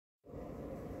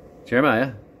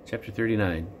Jeremiah chapter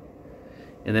 39.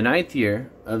 In the 9th year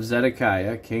of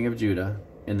Zedekiah, king of Judah,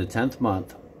 in the 10th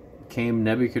month, came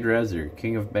Nebuchadrezzar,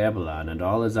 king of Babylon, and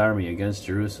all his army against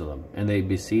Jerusalem, and they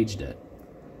besieged it.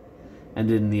 And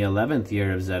in the 11th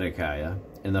year of Zedekiah,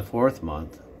 in the 4th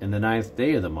month, in the 9th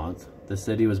day of the month, the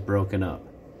city was broken up.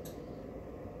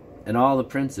 And all the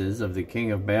princes of the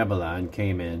king of Babylon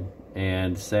came in,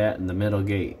 and sat in the middle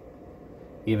gate,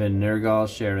 even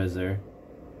Nergal-Sharezer,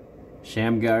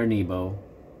 Shamgar-Nebo,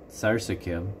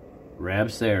 Sarsakim,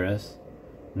 Rabsaris,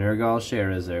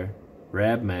 Nergal-Sharezer,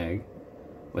 Rabmag,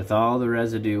 with all the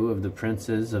residue of the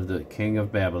princes of the king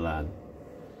of Babylon.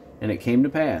 And it came to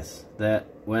pass that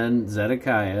when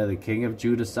Zedekiah the king of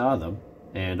Judah saw them,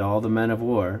 and all the men of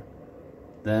war,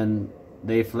 then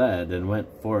they fled and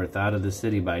went forth out of the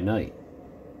city by night,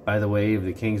 by the way of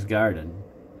the king's garden,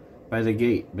 by the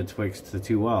gate betwixt the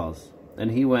two walls,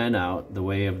 and he went out the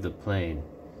way of the plain.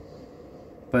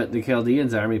 But the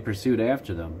Chaldeans' army pursued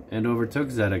after them, and overtook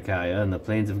Zedekiah in the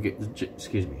plains of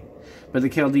But the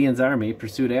Chaldeans' army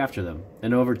pursued after them,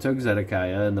 and overtook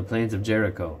Zedekiah in the plains of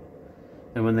Jericho.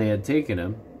 And when they had taken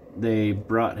him, they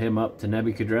brought him up to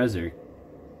Nebuchadrezzar,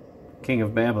 king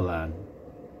of Babylon,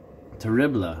 to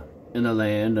Riblah, in the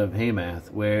land of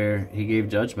Hamath, where he gave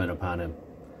judgment upon him.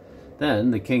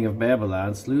 Then the king of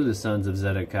Babylon slew the sons of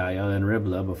Zedekiah in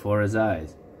Riblah before his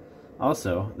eyes.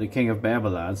 Also, the king of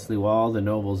Babylon slew all the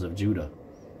nobles of Judah.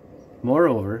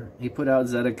 Moreover, he put out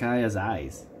Zedekiah's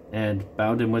eyes, and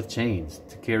bound him with chains,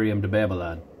 to carry him to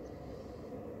Babylon.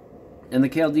 And the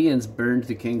Chaldeans burned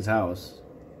the king's house,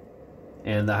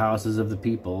 and the houses of the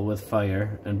people, with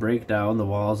fire, and brake down the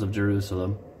walls of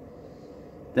Jerusalem.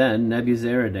 Then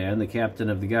Nebuzaradan, the captain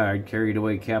of the guard, carried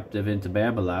away captive into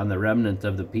Babylon the remnant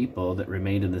of the people that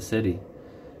remained in the city,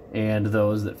 and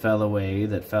those that fell away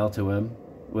that fell to him,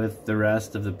 with the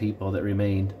rest of the people that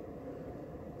remained.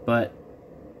 But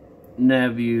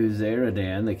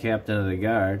Nebuzaradan, the captain of the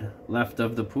guard, left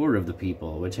of the poor of the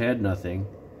people, which had nothing,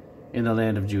 in the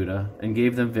land of Judah, and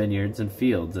gave them vineyards and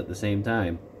fields at the same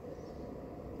time.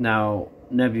 Now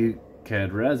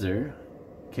Nebuchadrezzar,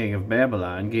 king of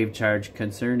Babylon, gave charge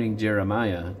concerning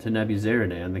Jeremiah to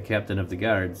Nebuzaradan, the captain of the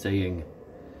guard, saying,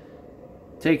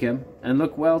 Take him, and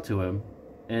look well to him,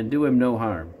 and do him no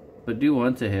harm, but do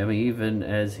unto him even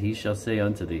as he shall say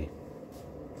unto thee.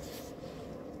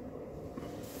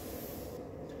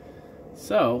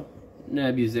 So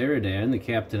Nebuzaradan, the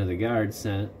captain of the guard,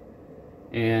 sent,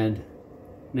 and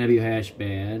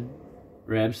Nebuchadnezzar,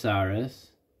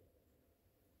 Rabsaris,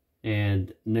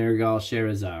 and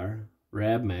Nergal-Sharezer,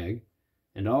 Rabmag,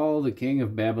 and all the king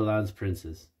of Babylon's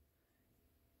princes.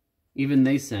 Even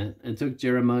they sent, and took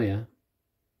Jeremiah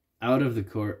out of the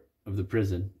court of the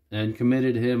prison, and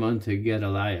committed him unto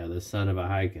Gedaliah, the son of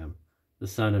Ahikam, the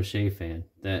son of Shaphan,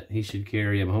 that he should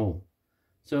carry him home.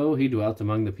 So he dwelt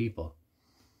among the people.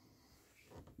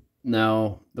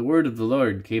 Now the word of the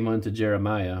Lord came unto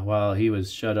Jeremiah while he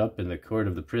was shut up in the court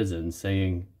of the prison,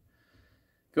 saying,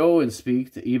 Go and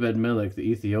speak to Ebed-melech the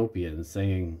Ethiopian,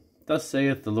 saying, Thus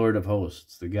saith the Lord of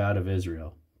hosts, the God of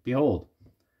Israel, Behold,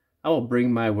 I will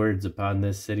bring my words upon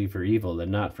this city for evil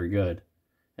and not for good,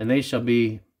 and they shall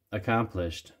be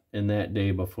accomplished in that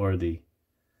day before thee.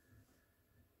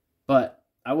 But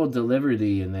I will deliver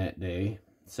thee in that day,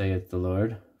 saith the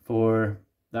Lord, for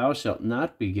thou shalt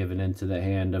not be given into the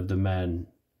hand of the men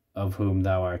of whom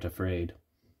thou art afraid.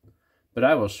 But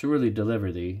I will surely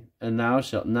deliver thee, and thou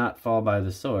shalt not fall by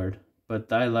the sword, but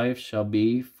thy life shall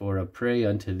be for a prey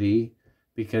unto thee,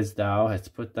 because thou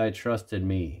hast put thy trust in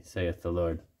me, saith the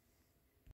Lord.